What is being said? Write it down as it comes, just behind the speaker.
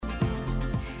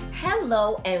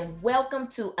Hello, and welcome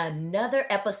to another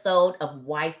episode of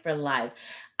Wife for Life.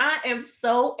 I am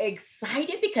so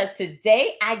excited because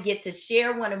today I get to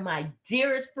share one of my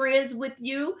dearest friends with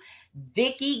you,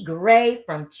 Vicki Gray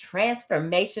from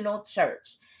Transformational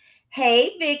Church.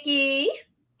 Hey, Vicki.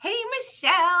 Hey,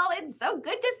 Michelle, it's so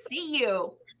good to see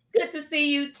you. Good to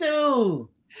see you too.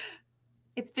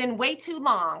 It's been way too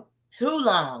long. Too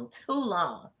long, too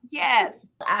long. Yes,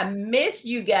 I miss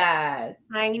you guys.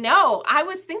 I know. I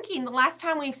was thinking the last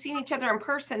time we've seen each other in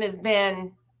person has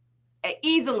been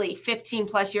easily 15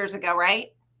 plus years ago,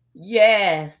 right?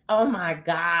 Yes. Oh my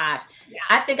gosh. Yeah.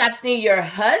 I think I've seen your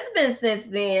husband since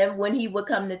then when he would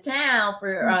come to town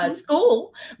for Mhm.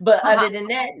 school. But Uh-huh. other than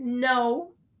that,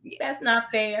 no, that's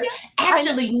not fair. Yes, I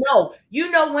know. Actually, no.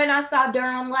 You know when I saw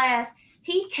Durham last,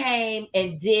 he came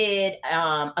and did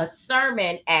a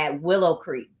sermon at Willow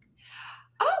Creek.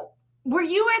 Oh, were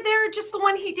you there just the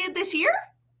one he did this year?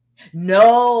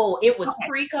 No, it was Okay.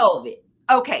 pre-COVID.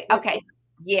 Okay.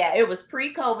 Yeah, it was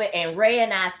pre-COVID, and Ray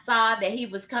and I saw that he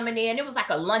was coming in. It was like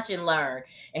a lunch and learn,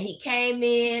 and he came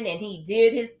in and he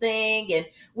did his thing, and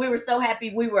we were so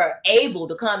happy we were able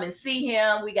to come and see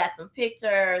him. We got some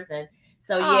pictures, and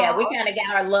so yeah, we Oh, kind of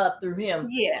got our love through him.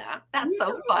 yeah, that's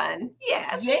so fun.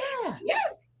 Yes. Yeah.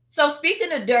 Yes. So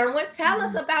speaking of Derwin, tell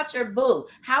us Mhm. about your boo.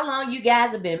 How long you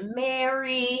guys have been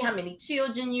married? How many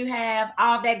children you have?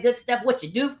 All that good stuff. What you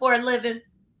do for a living?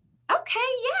 Okay,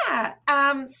 yeah.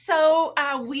 So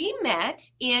we met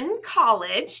in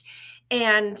college,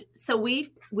 and so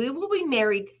we will be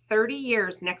married 30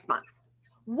 years next month.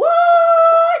 What?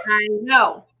 I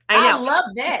know. I I know. love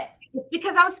that. It's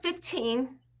because I was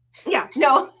 15. Yeah,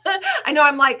 no. I know.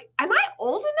 I'm like, am I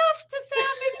old enough to say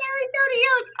I've been married 30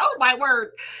 years? Oh my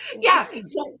word. Yeah. Right.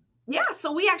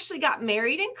 So we actually got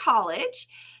married in college.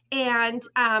 And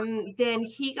then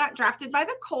he got drafted by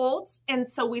the Colts. And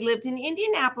so we lived in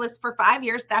Indianapolis for 5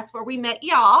 years. That's where we met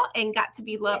y'all and got to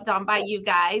be loved on by you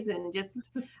guys and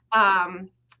just,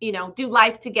 do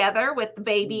life together with the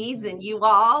babies and you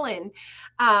all. And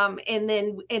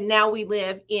now we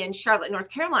live in Charlotte, North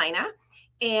Carolina.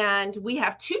 And we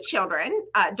have two children,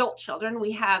 adult children.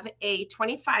 We have a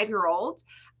 25-year-old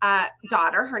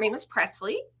daughter. Her name is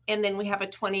Presley. And then we have a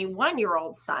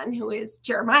 21-year-old son who is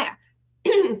Jeremiah.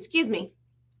 Excuse me.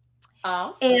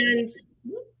 Awesome. And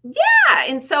yeah,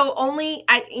 and so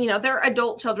they're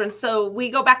adult children. So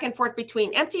we go back and forth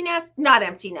between empty nest, not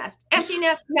empty nest, empty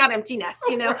nest, not empty nest,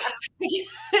 Yes.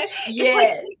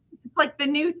 It's like the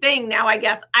new thing now, I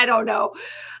guess. I don't know.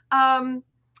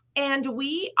 And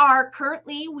we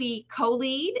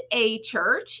co-lead a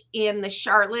church in the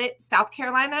Charlotte, South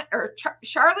Carolina, or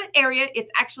Charlotte area.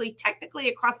 It's actually technically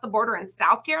across the border in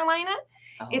South Carolina.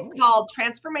 It's called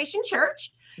Transformation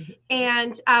Church.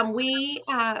 And we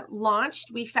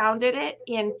founded it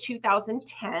in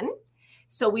 2010.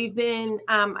 So we've been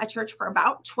a church for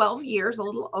about 12 years, a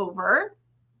little over.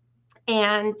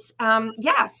 And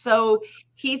so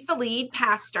he's the lead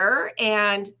pastor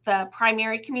and the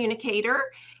primary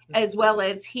communicator, as well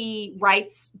as he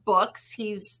writes books.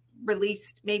 He's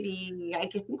released maybe, I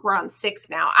think we're on 6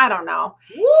 now. I don't know.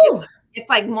 Woo! It's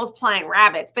like multiplying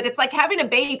rabbits, but it's like having a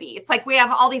baby. It's like we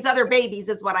have all these other babies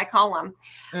is what I call them.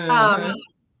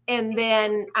 And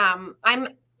then I'm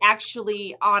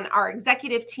actually on our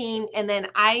executive team, and then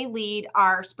I lead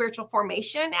our spiritual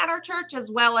formation at our church, as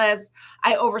well as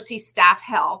I oversee staff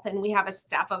health, and we have a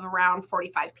staff of around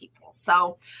 45 people.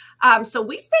 So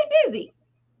we stay busy.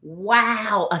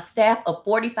 Wow, a staff of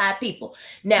 45 people.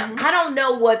 Now, I don't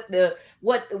know what the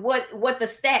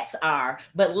stats are,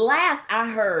 but last I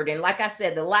heard, and like I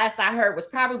said, the last I heard was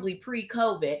probably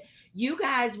pre-COVID. You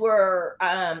guys are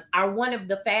one of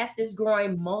the fastest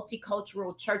growing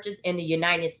multicultural churches in the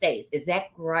United States. Is that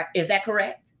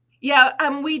correct?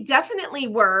 Yeah, we definitely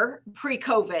were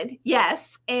pre-COVID,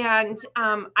 yes. And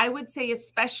I would say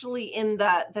especially in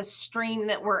the stream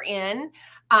that we're in,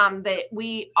 that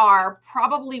we are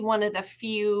probably one of the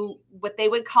few, what they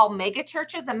would call mega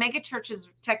churches. A mega church is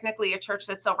technically a church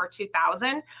that's over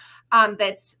 2,000.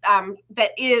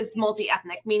 That is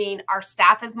multi-ethnic, meaning our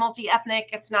staff is multi-ethnic.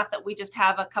 It's not that we just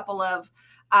have a couple of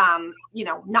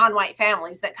non-white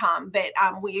families that come, but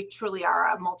we truly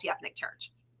are a multi-ethnic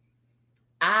church.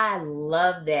 I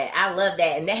love that.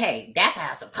 And hey, that's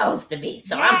how it's supposed to be.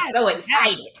 So yes, I'm so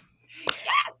excited.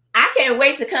 Yes. I can't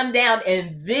wait to come down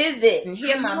and visit and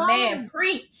hear my man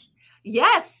preach.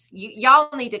 Yes,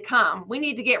 y'all need to come. We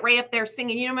need to get Ray up there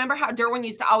singing. You remember how Derwin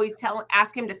used to always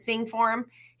ask him to sing for him?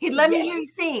 He'd let me hear you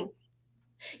sing.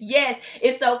 Yes,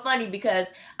 it's so funny because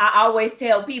I always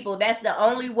tell people that's the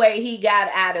only way he got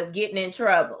out of getting in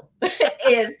trouble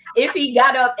is if he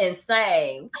got up and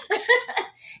sang.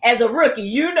 as a rookie,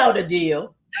 you know the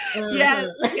deal. Yes,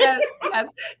 yes.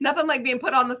 Nothing like being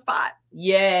put on the spot.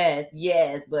 Yes.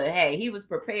 But hey, he was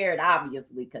prepared,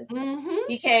 obviously, because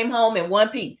he came home in one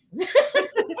piece.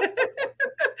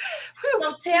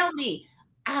 So tell me,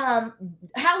 how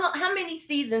many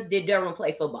seasons did Derwin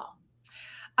play football?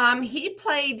 He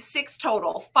played 6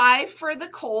 total, 5 for the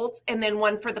Colts and then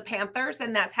 1 for the Panthers,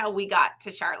 and that's how we got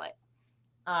to Charlotte.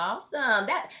 Awesome.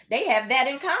 That they have that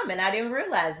in common. I didn't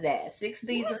realize that. 6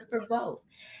 seasons for both.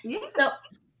 Yeah. So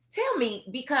tell me,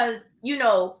 because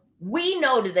we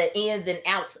know the ins and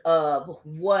outs of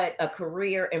what a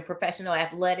career in professional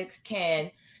athletics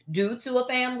can do to a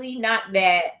family. Not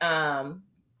that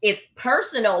it's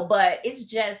personal, but it's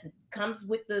just comes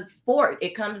with the sport.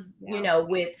 It comes,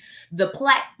 with the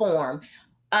platform.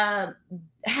 How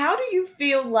do you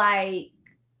feel like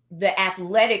the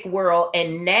athletic world,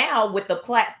 and now with the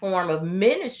platform of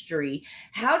ministry,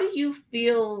 how do you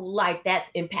feel like that's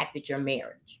impacted your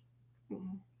marriage?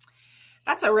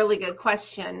 That's a really good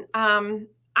question.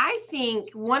 I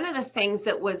think one of the things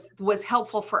that was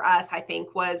helpful for us, I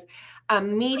think, was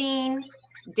meeting,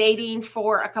 dating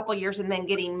for a couple of years, and then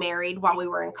getting married while we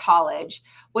were in college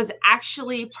was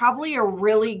actually probably a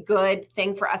really good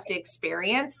thing for us to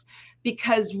experience,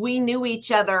 because we knew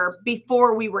each other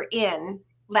before we were in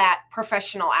that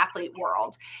professional athlete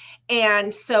world.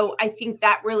 And so I think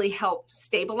that really helped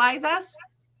stabilize us.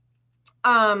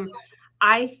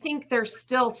 I think there's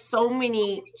still so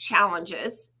many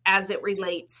challenges as it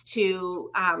relates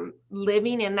to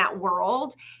living in that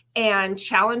world, and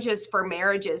challenges for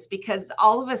marriages, because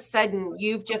all of a sudden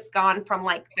you've just gone from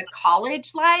like the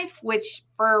college life, which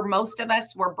for most of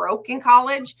us were broke in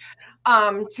college,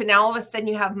 to now all of a sudden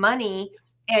you have money,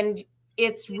 and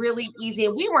it's really easy.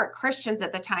 And we weren't Christians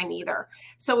at the time either.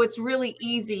 So it's really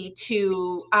easy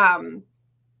to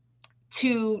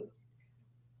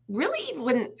really,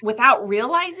 even without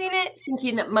realizing it,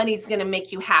 thinking that money's going to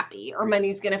make you happy or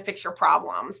money's going to fix your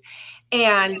problems.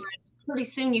 And pretty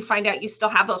soon you find out you still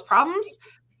have those problems,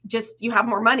 just you have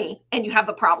more money and you have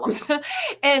the problems.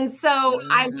 And so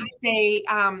I would say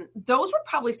those were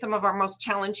probably some of our most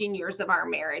challenging years of our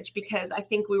marriage, because I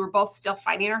think we were both still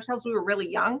finding ourselves. We were really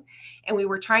young and we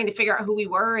were trying to figure out who we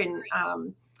were.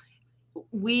 And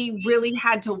we really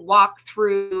had to walk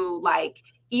through like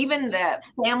even the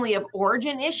family of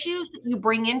origin issues that you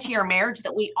bring into your marriage,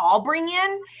 that we all bring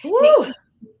in.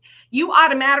 You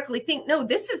automatically think, no,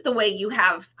 this is the way you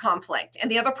have conflict. And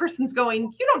the other person's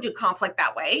going, you don't do conflict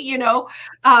that way.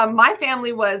 My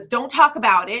family was, don't talk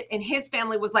about it. And his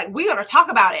family was like, we're going to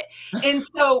talk about it. And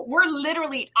so we're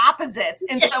literally opposites.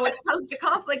 And so it comes to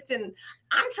conflict, and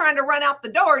I'm trying to run out the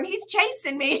door and he's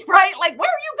chasing me, right? Like, where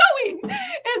are you going?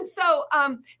 And so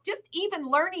just even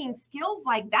learning skills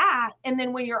like that. And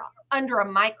then when you're under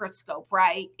a microscope,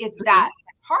 right, it's that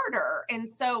harder. And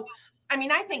so I mean,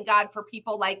 I thank God for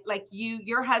people like you,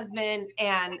 your husband,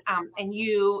 and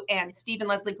you and Steve and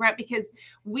Leslie Grant, because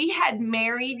we had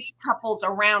married couples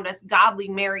around us, godly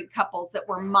married couples that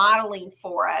were modeling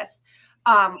for us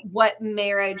what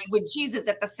marriage with Jesus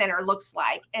at the center looks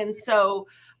like. And so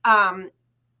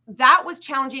that was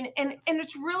challenging. And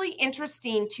it's really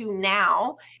interesting to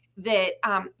now that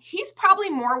he's probably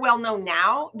more well-known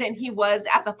now than he was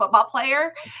as a football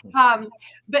player.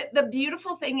 But the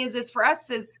beautiful thing is for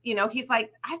us is, he's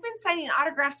like, I've been signing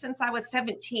autographs since I was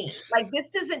 17. Like,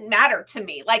 this doesn't matter to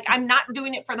me. Like, I'm not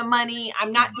doing it for the money.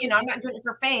 I'm not doing it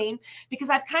for fame, because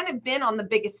I've kind of been on the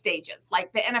biggest stages.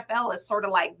 Like, the NFL is sort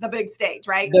of like the big stage,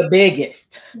 right? The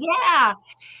biggest. Yeah.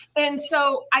 And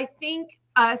so I think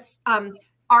us,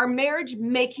 our marriage,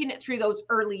 making it through those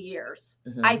early years,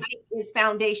 I think is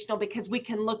foundational, because we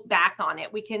can look back on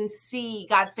it. We can see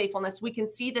God's faithfulness. We can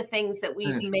see the things that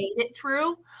we've made it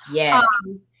through. Yes.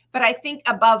 But I think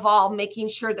above all, making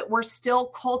sure that we're still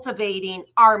cultivating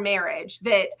our marriage,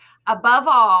 that above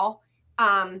all,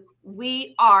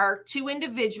 we are two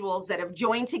individuals that have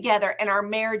joined together, and our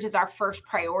marriage is our first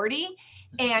priority.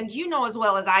 And you know as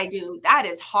well as I do, that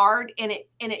is hard, and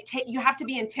you have to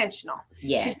be intentional.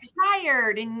 Yes. You're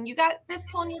tired, and you got this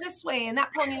pulling you this way and that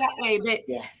pulling you that way. But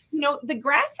the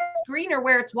grass is greener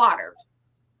where it's watered.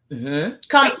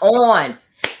 Come on,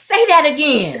 say that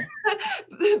again.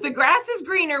 The grass is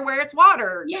greener where it's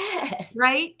watered. Yes.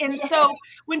 Right. And so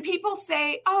when people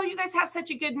say, "Oh, you guys have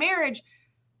such a good marriage,"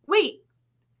 wait,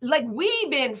 like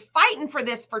we've been fighting for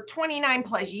this for 29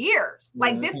 plus years.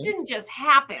 Like this didn't just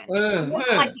happen. It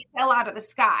wasn't like it fell out of the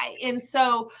sky. And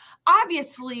so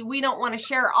obviously we don't want to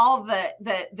share all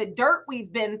the dirt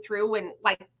we've been through when,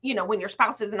 like, you know, when your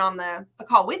spouse isn't on the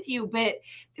call with you, but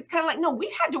it's kind of like, no,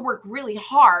 we've had to work really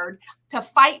hard to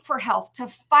fight for health, to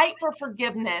fight for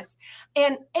forgiveness.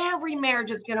 And every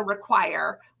marriage is going to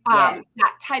require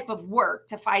that type of work,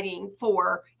 to fighting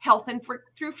for health and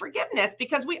through forgiveness,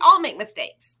 because we all make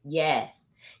mistakes. Yes.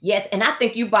 And I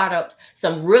think you brought up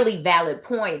some really valid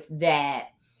points that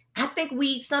I think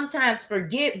we sometimes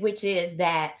forget, which is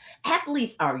that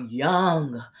athletes are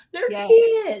young. They're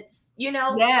kids, you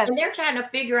know, and they're trying to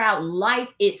figure out life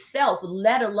itself,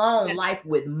 let alone life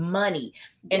with money.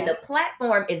 And the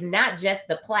platform is not just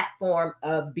the platform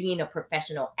of being a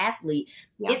professional athlete.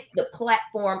 It's the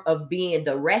platform of being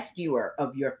the rescuer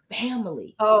of your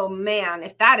family. Oh man,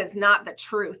 if that is not the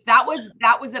truth. That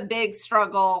was a big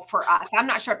struggle for us. I'm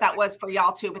not sure if that was for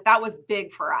y'all too, but that was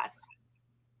big for us.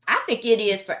 I think it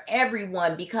is for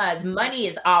everyone, because money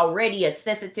is already a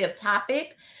sensitive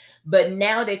topic. But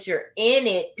now that you're in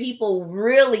it, people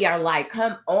really are like,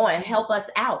 come on, help us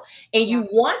out. And you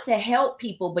want to help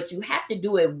people, but you have to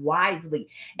do it wisely.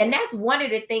 And that's one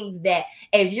of the things that,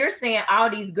 as you're saying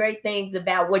all these great things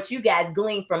about what you guys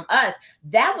gleaned from us,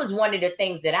 that was one of the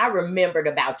things that I remembered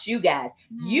about you guys.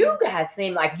 You guys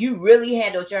seem like you really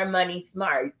handled your money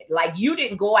smart. Like you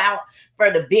didn't go out for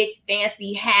the big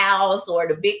fancy house or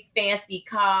the big fancy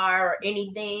car or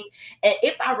anything. And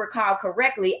if I recall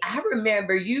correctly, I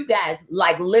remember you guys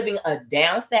like living a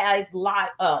downsized life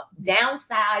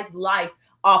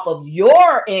off of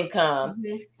your income,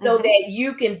 so that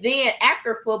you can then,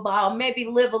 after football, maybe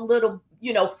live a little,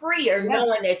 you know, freer,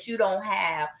 knowing that you don't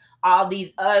have all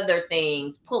these other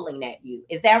things pulling at you.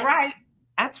 Is that right?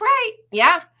 That's right.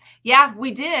 Yeah,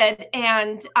 we did.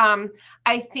 And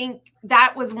I think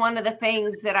that was one of the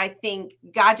things that I think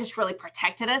God just really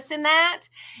protected us in that.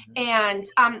 And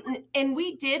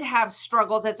we did have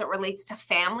struggles as it relates to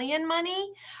family and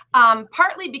money,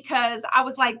 partly because I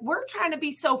was like, we're trying to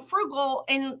be so frugal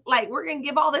and like, we're going to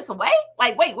give all this away.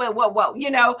 Like, wait, whoa, you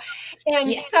know?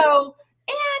 And so,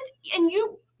 and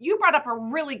you brought up a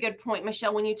really good point,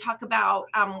 Michelle, when you talk about,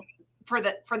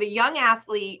 for the young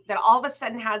athlete that all of a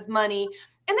sudden has money,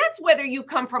 and that's whether you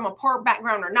come from a poor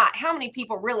background or not. How many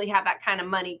people really have that kind of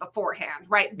money beforehand,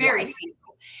 right? Very few.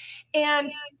 And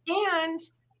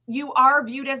you are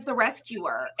viewed as the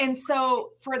rescuer. And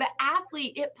so for the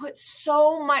athlete, it puts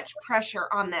so much pressure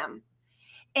on them.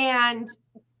 And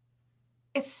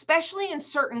especially in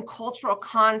certain cultural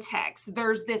contexts,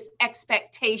 there's this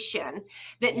expectation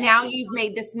that now you've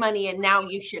made this money and now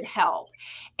you should help.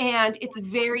 And it's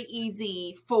very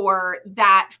easy for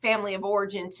that family of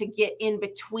origin to get in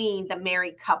between the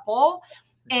married couple.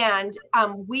 And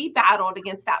we battled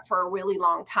against that for a really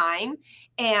long time.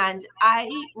 And I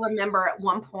remember at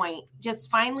one point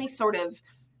just finally sort of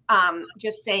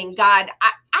just saying, God,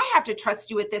 I have to trust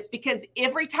you with this, because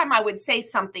every time I would say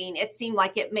something, it seemed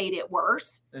like it made it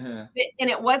worse. And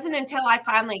it wasn't until I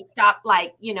finally stopped,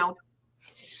 like, you know,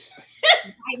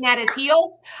 biting at his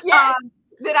heels,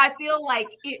 that I feel like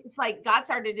it's like God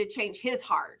started to change his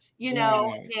heart, you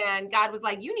know, and God was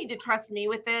like, you need to trust me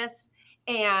with this.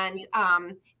 And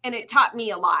it taught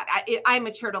me a lot. I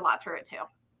matured a lot through it too.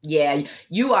 Yeah,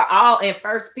 you are all in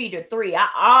 1 Peter 3. I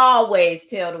always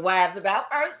tell the wives about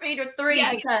 1 Peter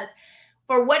 3 because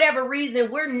for whatever reason,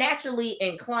 we're naturally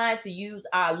inclined to use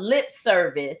our lip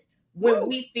service when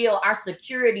we feel our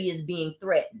security is being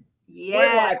threatened.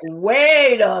 We're like,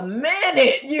 wait a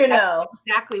minute, you know. That's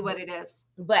exactly what it is.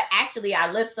 But actually,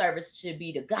 our lip service should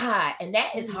be to God. And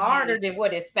that is harder than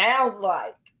what it sounds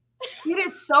like. It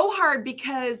is so hard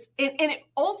because it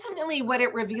ultimately what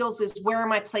it reveals is, where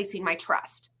am I placing my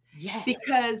trust? Yes.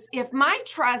 Because if my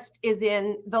trust is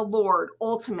in the Lord,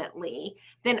 ultimately,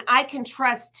 then I can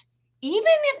trust, even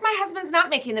if my husband's not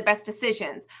making the best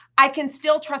decisions, I can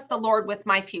still trust the Lord with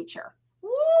my future.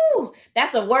 Woo,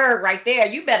 that's a word right there.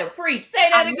 You better preach. Say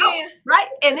that again. Right.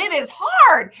 And it is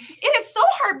hard. It is so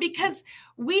hard because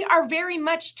we are very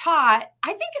much taught,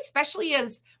 I think, especially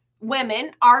as women,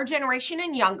 our generation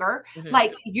and younger,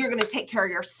 like, you're going to take care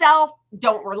of yourself.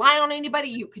 Don't rely on anybody.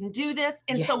 You can do this.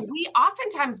 And so we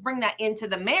oftentimes bring that into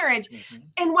the marriage.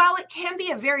 And while it can be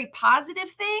a very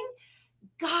positive thing,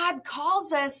 God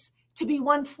calls us to be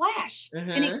one flesh,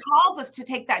 and he calls us to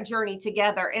take that journey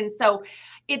together. And so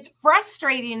it's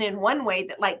frustrating in one way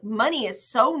that, like, money is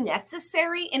so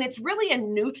necessary and it's really a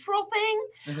neutral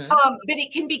thing. But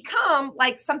it can become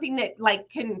like something that,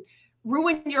 like, can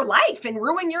ruin your life and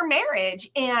ruin your marriage.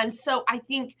 And so I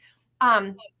think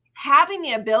having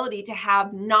the ability to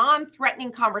have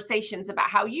non-threatening conversations about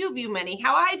how you view money,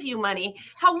 how I view money,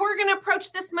 how we're going to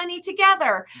approach this money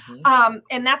together.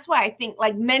 And that's why I think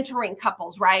like mentoring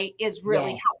couples, right, is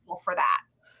really helpful for that.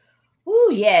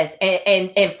 Oh, yes.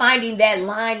 And finding that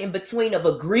line in between of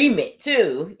agreement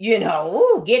too,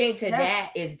 getting to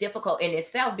that is difficult in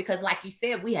itself because like you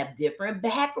said, we have different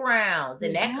backgrounds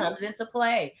and that comes into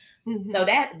play. So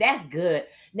that's good.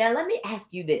 Now, let me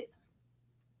ask you this.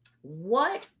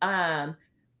 What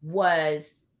would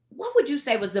you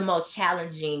say was the most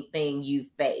challenging thing you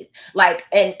faced? Like,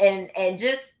 and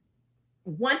just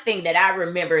one thing that I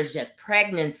remember is just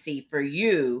pregnancy for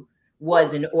you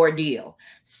was an ordeal.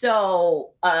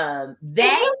 So that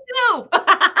you too.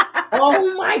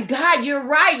 Oh my God, you're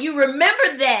right. You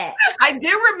remember that. I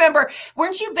do remember.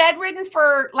 Weren't you bedridden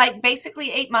for like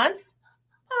basically 8 months?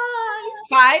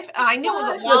 5? I knew it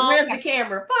was a long. Where's the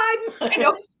camera? 5 months. I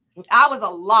know. That was a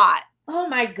lot. Oh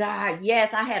my God.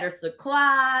 Yes, I had a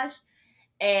cyclage.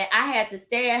 And I had to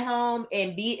stay at home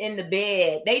and be in the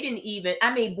bed. They didn't even,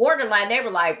 borderline, they were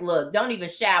like, look, don't even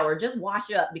shower. Just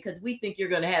wash up because we think you're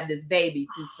going to have this baby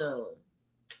too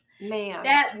soon. Man.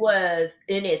 That was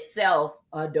in itself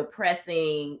a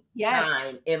depressing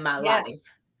time in my life.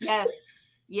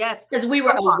 Yes. Because we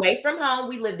were away from home.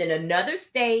 We lived in another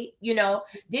state,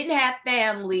 didn't have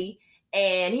family.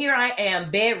 And here I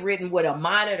am bedridden with a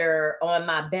monitor on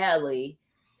my belly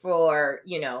for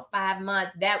 5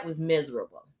 months. That was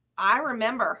miserable. I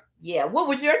remember. Yeah. What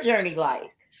was your journey like?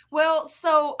 Well,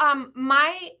 so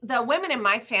the women in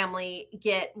my family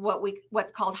get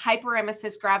what's called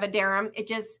hyperemesis gravidarum.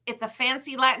 It's a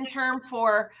fancy Latin term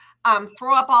for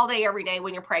throw up all day every day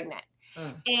when you're pregnant.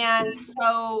 And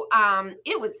so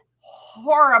it was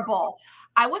horrible.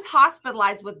 I was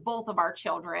hospitalized with both of our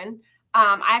children.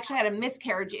 I actually had a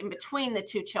miscarriage in between the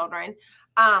 2 children.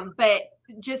 But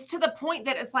just to the point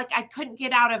that it's like I couldn't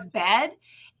get out of bed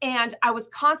and I was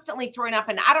constantly throwing up.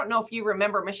 And I don't know if you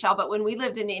remember, Michelle, but when we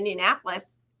lived in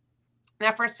Indianapolis and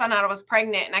I first found out I was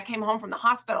pregnant and I came home from the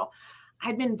hospital,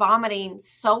 I'd been vomiting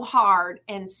so hard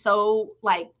and so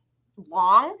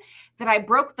long that I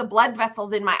broke the blood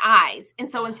vessels in my eyes. And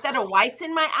so instead of whites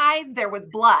in my eyes, there was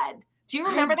blood. Do you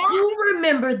remember that? I do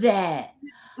remember that.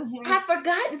 I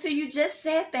forgot until you just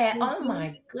said that. Oh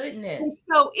my goodness. And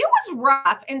so it was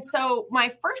rough. And so my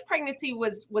first pregnancy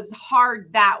was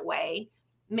hard that way.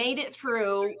 Made it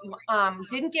through.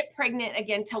 Didn't get pregnant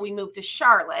again till we moved to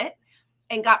Charlotte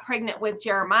and got pregnant with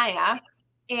Jeremiah.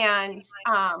 And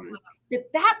but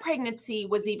that pregnancy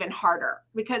was even harder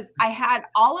because I had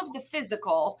all of the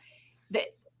physical that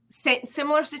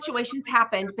similar situations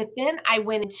happened, but then I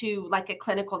went into like a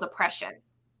clinical depression.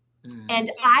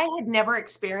 And I had never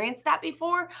experienced that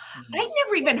before. I'd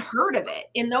never even heard of it.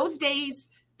 In those days,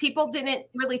 people didn't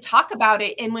really talk about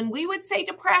it. And when we would say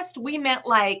depressed, we meant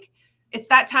like, it's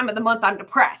that time of the month I'm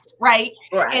depressed, right?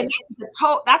 And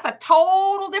that's a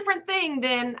total different thing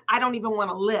than I don't even want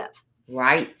to live.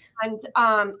 Right. And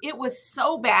it was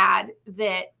so bad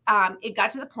that it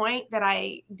got to the point that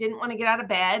I didn't want to get out of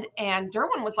bed. And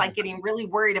Derwin was like getting really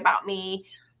worried about me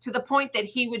to the point that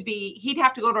he'd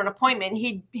have to go to an appointment.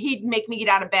 He'd make me get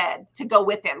out of bed to go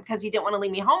with him because he didn't want to leave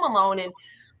me home alone. And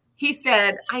he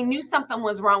said, I knew something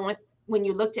was wrong with when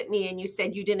you looked at me and you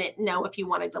said you didn't know if you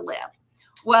wanted to live.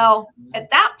 Well, at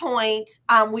that point,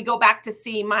 we go back to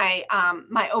see my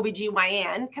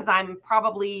OBGYN because I'm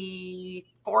probably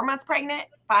 4 months pregnant,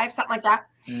 5, something like that.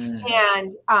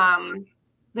 And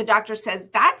the doctor says,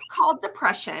 that's called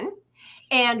depression.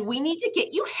 And we need to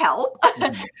get you help.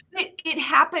 It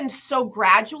happened so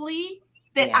gradually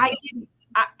that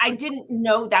I didn't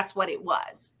know that's what it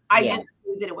was. I just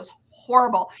knew that it was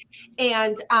horrible.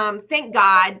 And thank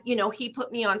God, he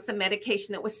put me on some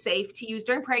medication that was safe to use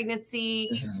during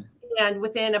pregnancy. And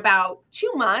within about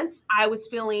 2 months, I was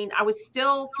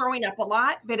still throwing up a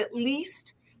lot, but at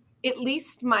least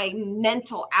my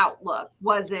mental outlook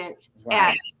wasn't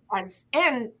as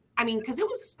because it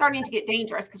was starting to get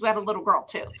dangerous because we had a little girl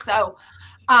too. So,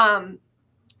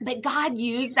 but God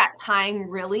used that time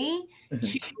really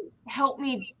to help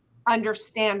me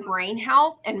understand brain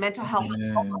health and mental health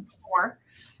so much more.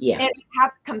 And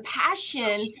have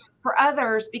compassion for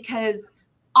others because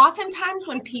oftentimes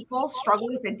when people struggle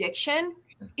with addiction,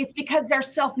 it's because they're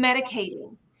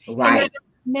self-medicating. Right. And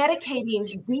they're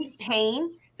medicating deep pain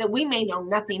that we may know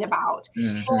nothing about.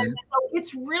 And so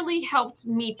it's really helped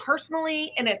me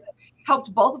personally, and it's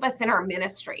helped both of us in our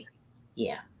ministry.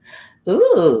 Yeah.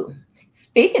 Ooh,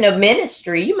 speaking of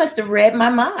ministry, you must have read my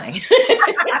mind.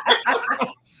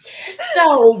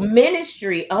 So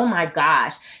ministry, oh my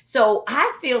gosh. So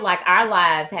I feel like our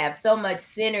lives have so much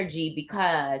synergy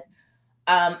because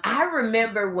I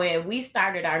remember when we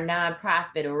started our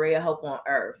nonprofit, A Ray of Hope on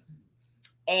Earth,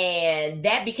 and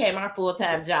that became our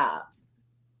full-time jobs.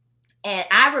 And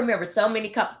I remember so many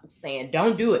couples saying,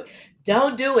 "Don't do it.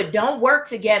 Don't do it. Don't work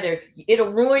together.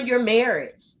 It'll ruin your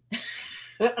marriage."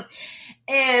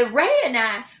 And Ray and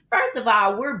I, first of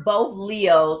all, we're both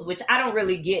Leos, which I don't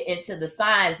really get into the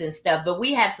signs and stuff, but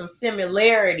we have some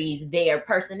similarities there,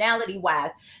 personality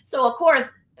wise. So, of course,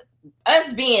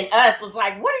 us being us was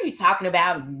like, "What are you talking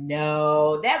about?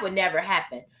 No, that would never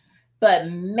happen." But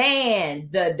man,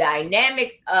 the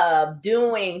dynamics of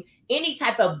doing any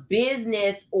type of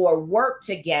business or work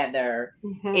together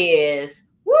is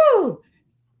woo.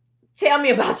 Tell me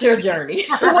about your journey.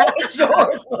 What was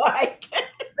yours like?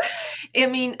 I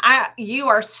mean, you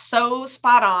are so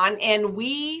spot on. And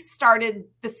we started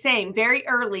the same very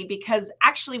early because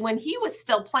actually when he was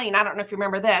still playing, I don't know if you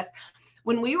remember this,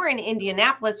 when we were in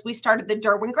Indianapolis, we started the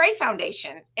Derwin Gray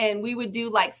Foundation and we would do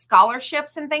like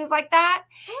scholarships and things like that.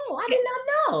 Oh, I did not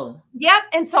know. Yep.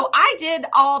 And so I did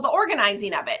all the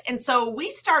organizing of it. And so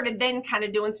we started then kind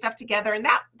of doing stuff together and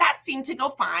that seemed to go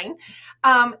fine.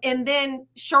 And then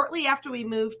shortly after we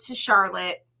moved to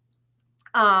Charlotte,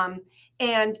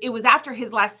 and it was after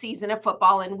his last season of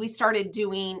football and we started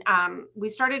doing,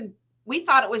 we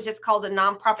thought it was just called a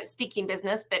nonprofit speaking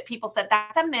business, but people said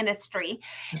that's a ministry.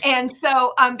 And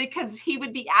so because he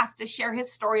would be asked to share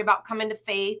his story about coming to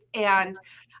faith and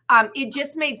it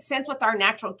just made sense with our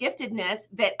natural giftedness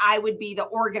that I would be the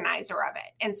organizer of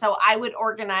it. And so I would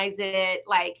organize it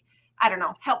like, I don't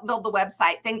know, help build the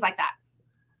website, things like that.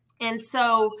 And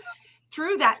so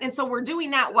through that, and so we're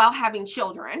doing that while having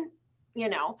children, you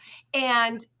know,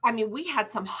 and I mean, we had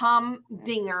some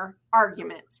humdinger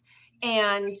arguments.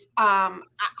 And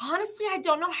honestly, I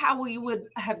don't know how we would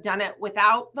have done it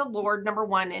without the Lord, number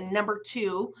one, and number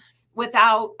two,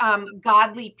 without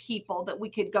godly people that we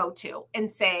could go to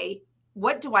and say,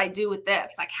 what do I do with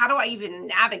this? Like, how do I even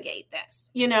navigate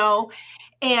this? You know?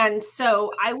 And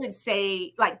so I would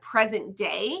say like present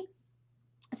day.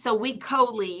 So we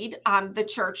co-lead the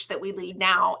church that we lead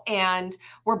now, and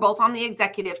we're both on the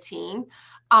executive team.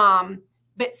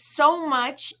 But so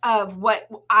much of what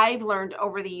I've learned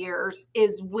over the years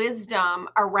is wisdom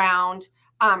around,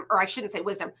 or I shouldn't say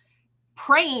wisdom,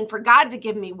 praying for God to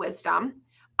give me wisdom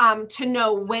to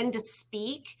know when to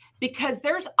speak, because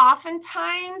there's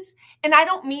oftentimes, and I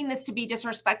don't mean this to be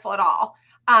disrespectful at all,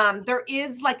 there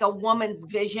is like a woman's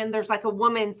vision. There's like a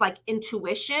woman's like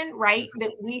intuition, right?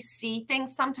 That we see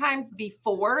things sometimes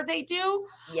before they do.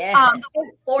 Yes.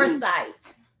 Foresight.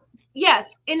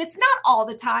 Yes. And it's not all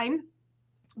the time,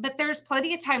 but there's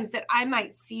plenty of times that I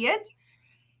might see it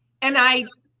and I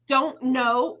don't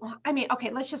know. I mean, okay,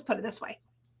 let's just put it this way.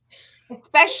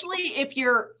 Especially if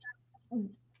you're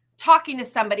talking to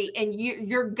somebody and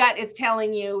your gut is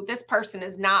telling you this person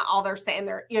is not all they're saying.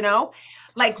 They're, you know,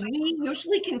 like we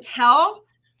usually can tell.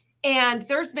 And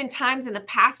there's been times in the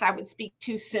past I would speak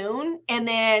too soon and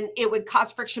then it would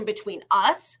cause friction between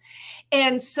us.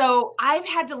 And so I've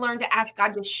had to learn to ask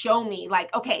God to show me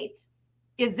like, okay,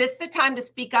 is this the time to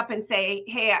speak up and say,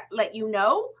 hey, I let you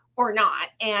know or not?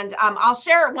 And I'll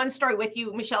share one story with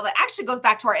you, Michelle, that actually goes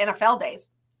back to our NFL days.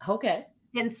 Okay.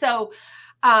 And so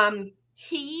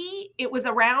it was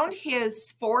around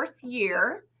his fourth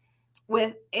year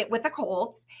with the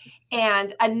Colts,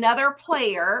 and another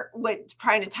player was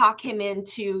trying to talk him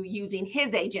into using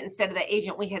his agent instead of the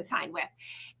agent we had signed with.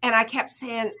 And I kept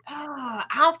saying, oh,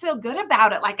 I don't feel good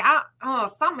about it. Like,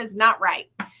 something is not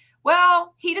right.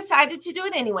 Well, he decided to do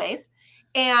it anyways.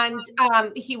 And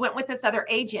he went with this other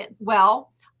agent.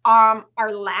 Well, our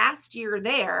last year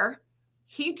there,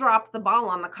 he dropped the ball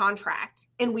on the contract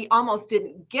and we almost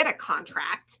didn't get a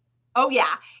contract. Oh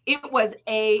yeah, it was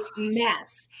a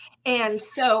mess. And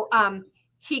so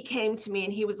he came to me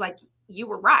and he was like, you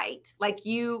were right. Like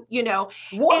you know.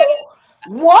 What?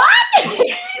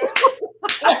 He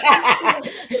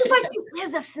was like, it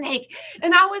is a snake.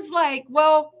 And I was like,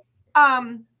 well,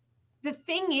 the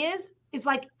thing is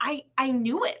like, I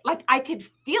knew it. Like I could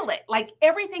feel it. Like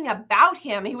everything about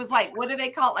him. He was like, what do they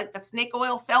call it? Like the snake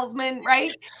oil salesman,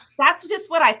 right? That's just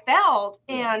what I felt.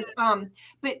 And,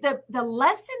 but the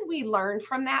lesson we learned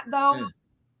from that though,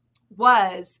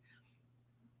 was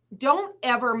don't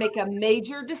ever make a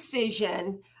major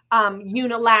decision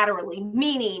unilaterally,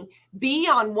 meaning be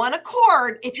on one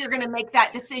accord if you're going to make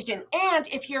that decision. And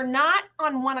if you're not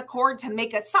on one accord to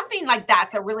make something like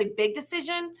that's a really big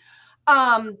decision,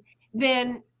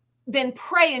 then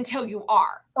pray until you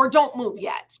are, or don't move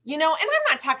yet, you know? And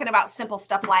I'm not talking about simple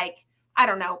stuff like, I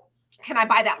don't know, can I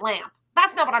buy that lamp?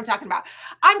 That's not what I'm talking about.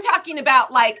 I'm talking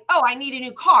about like, oh, I need a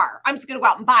new car. I'm just going to go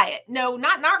out and buy it. No,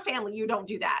 not in our family. You don't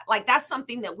do that. Like that's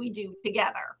something that we do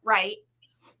together. Right.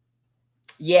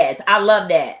 Yes. I love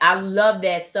that. I love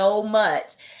that so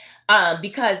much.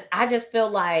 Because I just feel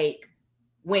like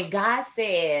when God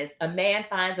says a man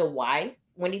finds a wife,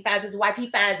 when he finds his wife, he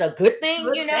finds a good thing,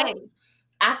 Good you know? thing.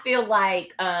 I feel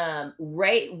like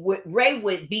Ray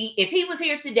would be, if he was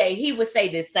here today, he would say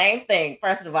the same thing.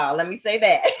 First of all, let me say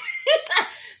that.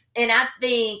 And I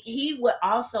think he would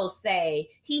also say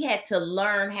he had to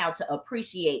learn how to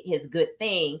appreciate his good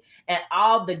thing and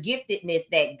all the giftedness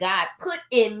that God put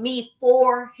in me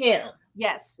for him.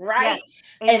 Yes. Right.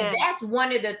 Yes. And that's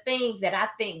one of the things that I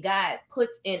think God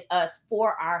puts in us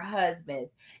for our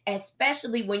husbands,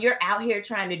 especially when you're out here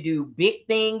trying to do big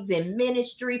things in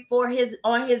ministry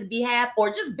on his behalf, or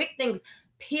just big things,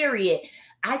 period.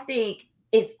 I think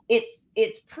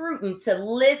it's prudent to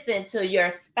listen to your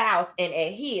spouse and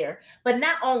adhere, but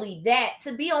not only that,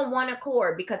 to be on one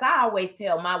accord, because I always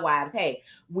tell my wives, hey,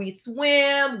 we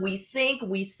swim, we sink,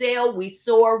 we sail, we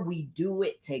soar, we do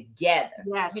it together.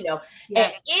 Yes. You know,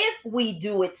 yes. And if we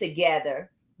do it together,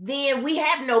 then we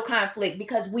have no conflict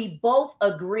because we both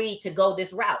agreed to go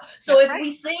this route. So That's if right.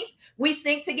 we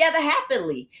sink together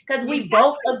happily because we Exactly.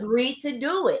 both agreed to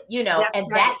do it, you know. That's and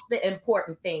right. that's the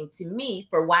important thing to me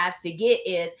for wives to get,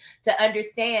 is to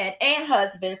understand, and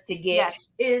husbands to get,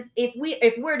 Yes. is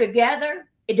if we're together,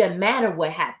 it doesn't matter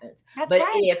what happens. That's But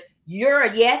right. if you're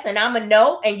a yes and I'm a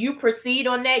no, and you proceed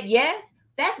on that yes,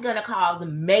 that's going to cause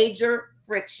major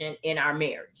friction in our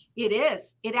marriage. It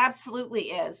is. It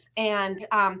absolutely is. And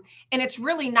it's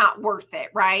really not worth it,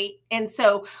 right? And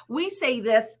so we say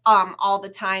this all the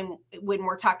time when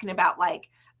we're talking about like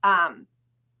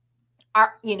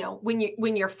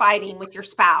when you're fighting with your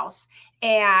spouse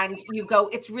and you go,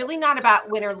 it's really not about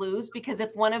win or lose, because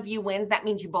if one of you wins, that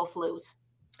means you both lose.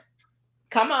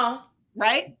 Come on.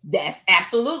 Right? That's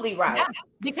absolutely right. Yeah,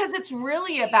 because it's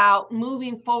really about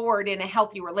moving forward in a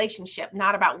healthy relationship,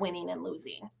 not about winning and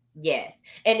losing. Yes.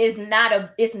 And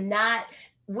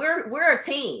we're a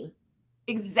team.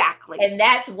 Exactly. And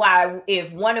that's why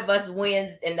if one of us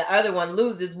wins and the other one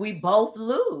loses, we both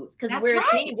lose, because we're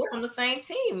a team. We're on the same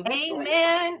team.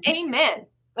 Amen. Amen.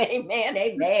 Amen.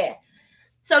 Amen.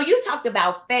 So you talked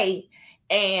about faith,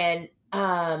 and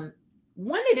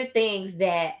one of the things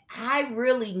that I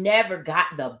really never got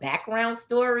the background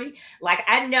story, like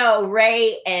I know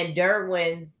Ray and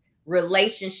Derwin's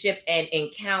relationship and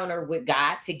encounter with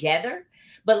God together,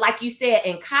 but like you said,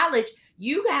 in college,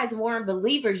 you guys weren't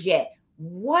believers yet.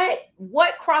 What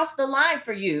crossed the line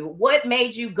for you? What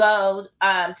made you go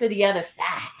to the other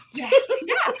side? Yeah.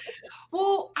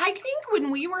 Well, I think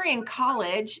when we were in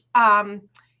college,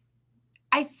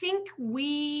 I think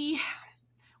we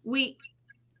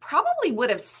probably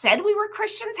would have said we were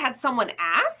Christians had someone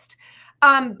asked,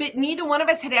 but neither one of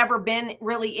us had ever been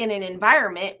really in an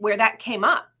environment where that came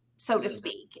up, so to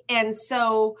speak. And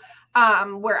so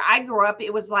where I grew up,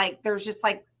 it was like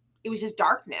it was just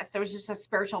darkness. There was just a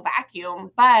spiritual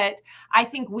vacuum. But I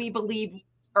think we believed,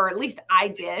 or at least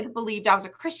I believed I was a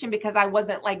Christian because I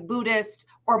wasn't like Buddhist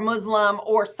or Muslim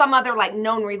or some other like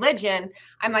known religion.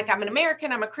 I'm an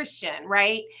American, I'm a Christian,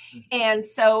 right? And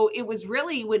so it was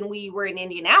really when we were in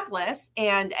Indianapolis,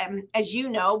 and as you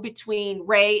know, between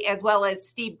Ray as well as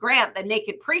Steve Grant, the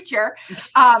naked preacher,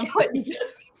 putting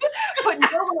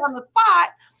Derwin on the spot,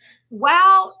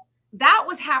 while that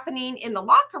was happening in the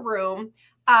locker room,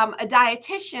 a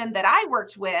dietitian that I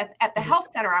worked with at the health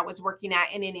center I was working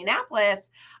at in Indianapolis,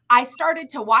 I started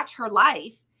to watch her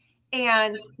life,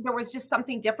 and there was just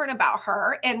something different about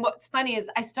her. And what's funny is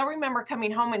I still remember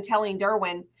coming home and telling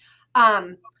Derwin,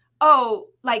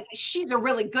 she's a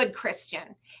really good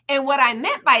Christian. And what I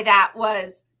meant by that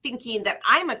was thinking that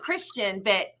I'm a Christian,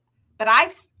 but I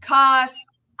cuss,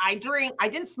 I drink, I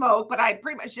didn't smoke, but I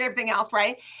pretty much did everything else,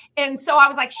 right? And so I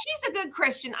was like, she's a good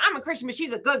Christian. I'm a Christian, but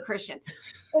she's a good Christian.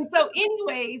 And so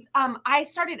anyways, I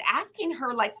started asking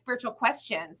her like spiritual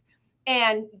questions.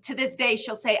 And to this day,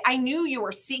 she'll say, I knew you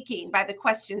were seeking by the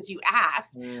questions you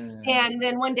asked. And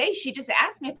then one day she just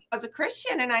asked me if I was a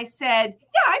Christian. And I said,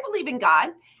 yeah, I believe in God.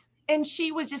 And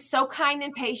she was just so kind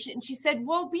and patient. And she said,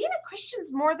 well, being a Christian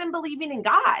is more than believing in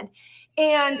God.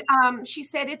 And she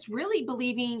said, it's really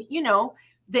believing,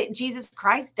 that Jesus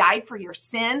Christ died for your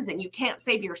sins and you can't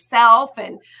save yourself,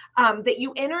 and that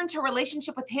you enter into a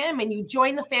relationship with him and you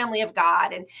join the family of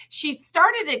God. And she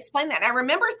started to explain that. And I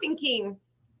remember thinking,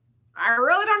 I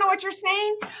really don't know what you're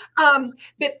saying.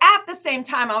 But at the same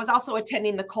time, I was also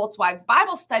attending the Colts Wives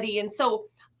Bible study. And so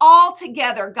all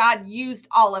together, God used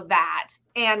all of that.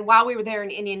 And while we were there in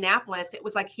Indianapolis, it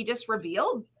was like he just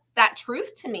revealed that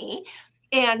truth to me.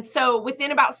 And so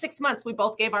within about 6 months, we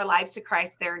both gave our lives to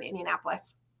Christ there in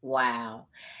Indianapolis. Wow.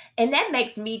 And that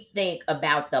makes me think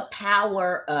about the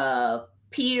power of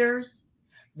peers,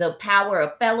 the power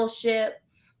of fellowship.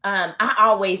 I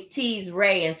always tease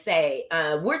Ray and say,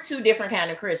 we're two different kind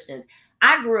of Christians.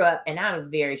 I grew up and I was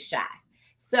very shy.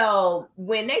 So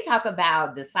when they talk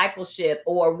about discipleship,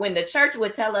 or when the church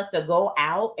would tell us to go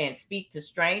out and speak to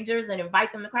strangers and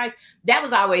invite them to Christ, that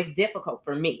was always difficult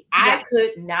for me. Yeah. I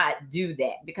could not do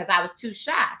that because I was too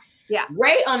shy. Yeah.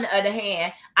 Ray, on the other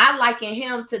hand, I liken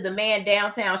him to the man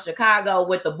downtown Chicago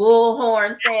with the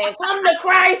bullhorn saying, come to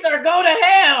Christ or go to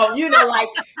hell. You know, like,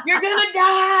 you're going to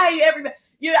die. Everybody.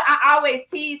 You know, I always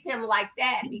teased him like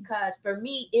that because for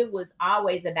me, it was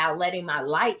always about letting my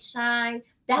light shine.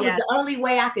 That was the only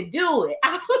way I could do it.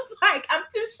 I was like, I'm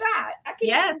too shy. I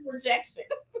can't do rejection.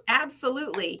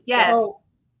 Absolutely. Yes. So,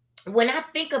 when I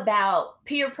think about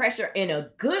peer pressure in a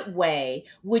good way,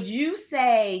 would you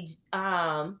say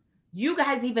you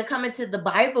guys even coming to the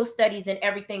Bible studies and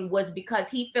everything was because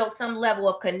he felt some level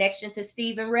of connection to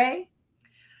Steve and Ray?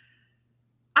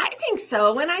 I think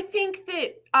so. And I think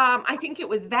that, I think it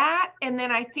was that. And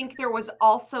then I think there was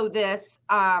also this,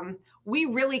 we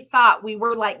really thought we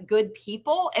were like good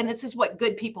people, and this is what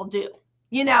good people do,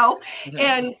 you know? Mm-hmm.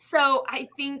 And so I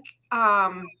think,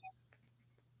 and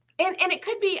it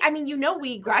could be, I mean, you know,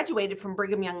 we graduated from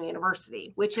Brigham Young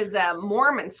University, which is a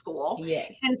Mormon school.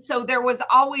 Yes. And so there was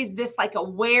always this like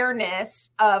awareness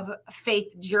of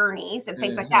faith journeys and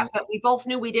things like that. But we both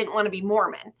knew we didn't want to be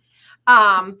Mormon.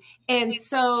 And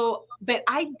so, but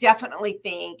I definitely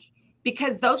think,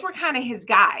 because those were kind of his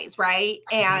guys, right?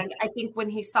 And I think when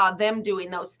he saw them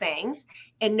doing those things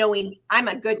and knowing I'm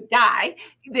a good guy,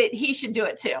 that he should do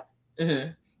it too.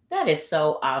 Mm-hmm. That is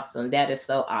so awesome. That is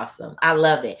so awesome. I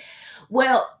love it.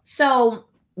 Well, so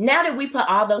now that we put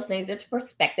all those things into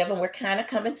perspective and we're kind of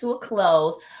coming to a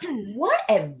close, what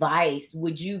advice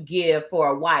would you give for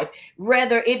a wife,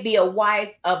 whether it be a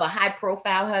wife of a high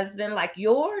profile husband like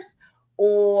yours,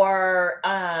 or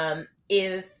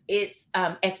if it's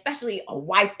especially a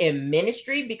wife in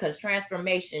ministry, because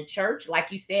Transformation Church,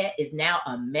 like you said, is now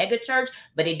a mega church,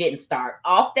 but it didn't start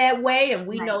off that way. And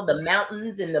we know the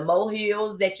mountains and the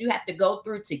molehills that you have to go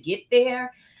through to get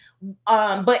there.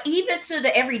 But even to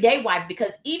the everyday wife,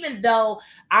 because even though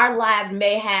our lives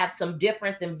may have some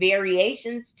difference and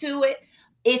variations to it,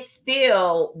 it's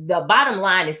still, the bottom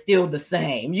line is still the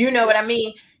same. You know what I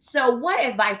mean? So what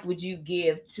advice would you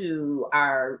give to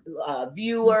our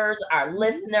viewers, our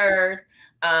listeners,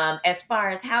 as far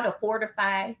as how to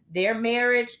fortify their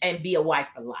marriage and be a wife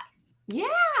for life?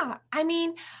 Yeah. I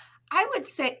mean, I would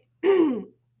say,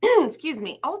 excuse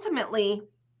me, ultimately,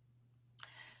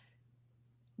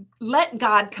 let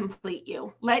God complete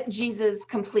you. Let Jesus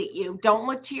complete you. Don't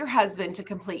look to your husband to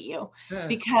complete you,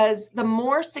 because the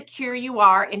more secure you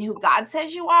are in who God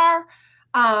says you are,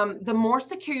 the more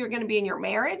secure you're going to be in your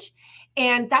marriage.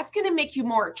 And that's going to make you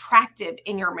more attractive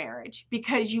in your marriage,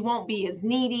 because you won't be as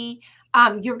needy.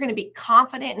 You're going to be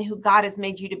confident in who God has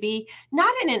made you to be,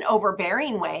 not in an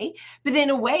overbearing way, but in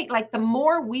a way, like the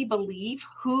more we believe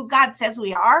who God says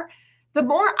we are, the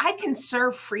more I can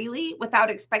serve freely without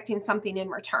expecting something in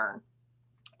return.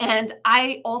 And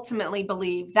I ultimately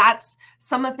believe that's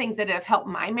some of the things that have helped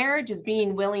my marriage, is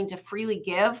being willing to freely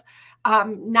give,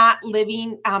 not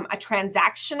living a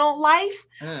transactional life,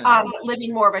 but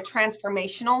living more of a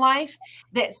transformational life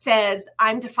that says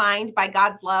I'm defined by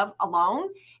God's love alone.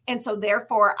 And so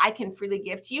therefore I can freely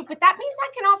give to you. But that means I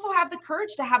can also have the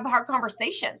courage to have the hard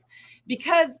conversations,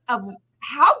 because of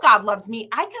how God loves me.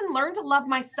 I can learn to love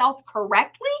myself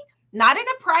correctly, not in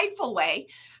a prideful way,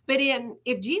 but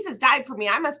if Jesus died for me,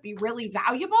 I must be really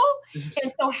valuable.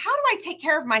 And so how do I take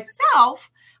care of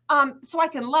myself so I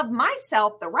can love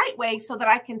myself the right way, so that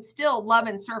I can still love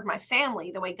and serve my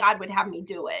family the way God would have me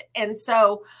do it? And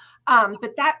so,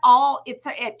 but that all,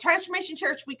 at Transformation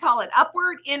Church, we call it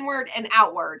upward, inward, and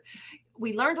outward.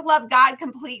 We learn to love God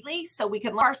completely so we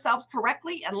can love ourselves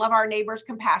correctly and love our neighbors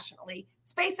compassionately.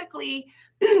 It's basically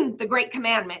the great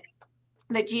commandment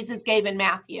that Jesus gave in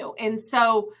Matthew. And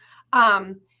so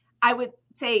I would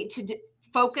say to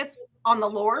focus on the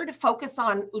Lord, focus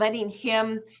on letting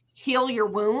him heal your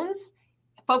wounds,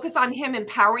 focus on him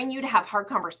empowering you to have hard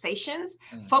conversations,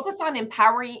 focus on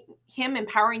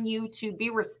empowering you to be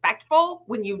respectful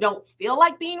when you don't feel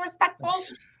like being respectful.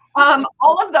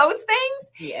 All of those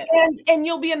things. Yes. And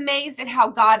you'll be amazed at how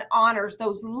God honors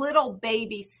those little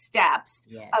baby steps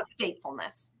of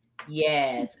faithfulness.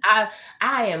 Yes, I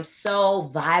am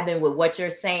so vibing with what you're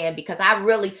saying because I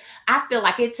feel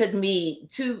like it took me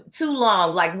too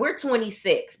long. Like we're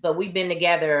 26, but we've been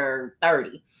together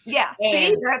 30. Yeah,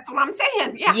 see, And that's what I'm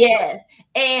saying. Yeah. yes,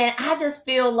 and I just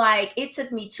feel like it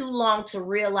took me too long to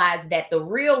realize that the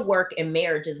real work in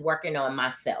marriage is working on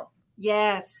myself.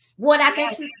 Yes. What I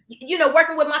can, Yes.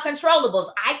 working with my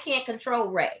controllables. I can't control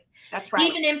Ray. That's right.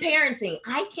 Even in parenting,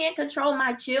 I can't control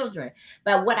my children.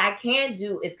 But what I can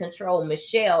do is control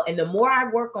Michelle. And the more I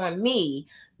work on me,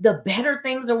 the better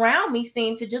things around me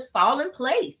seem to just fall in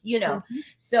place. Mhm.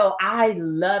 So I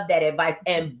love that advice.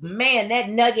 And man, that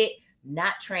nugget,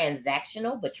 not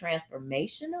transactional, but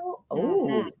transformational.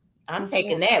 Mhm. Oh, I'm Mhm.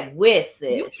 taking that with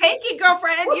You sis. take it,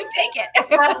 girlfriend. You take it.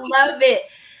 I love it.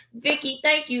 Vicki,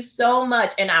 thank you so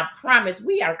much. And I promise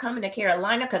we are coming to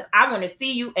Carolina because I want to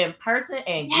see you in person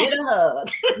and get Yes. a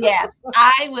hug. Yes.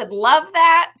 I would love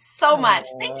that so much.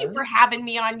 Thank you Aw. for having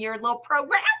me on your little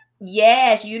program.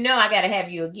 Yes, I got to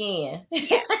have you again.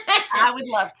 Yes. I would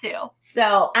love to.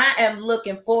 So I am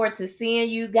looking forward to seeing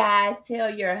you guys.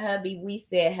 Tell your hubby we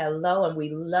said hello and we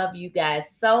love you guys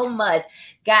so much.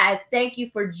 Guys, thank you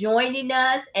for joining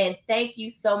us. And thank you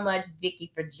so much,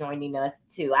 Vicki, for joining us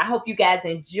too. I hope you guys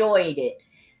enjoyed it.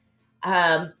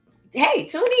 Hey,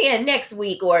 tune in next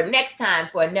week or next time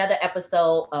for another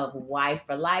episode of Wife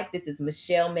for Life. This is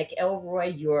Michelle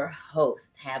McElroy, your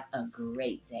host. Have a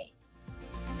great day.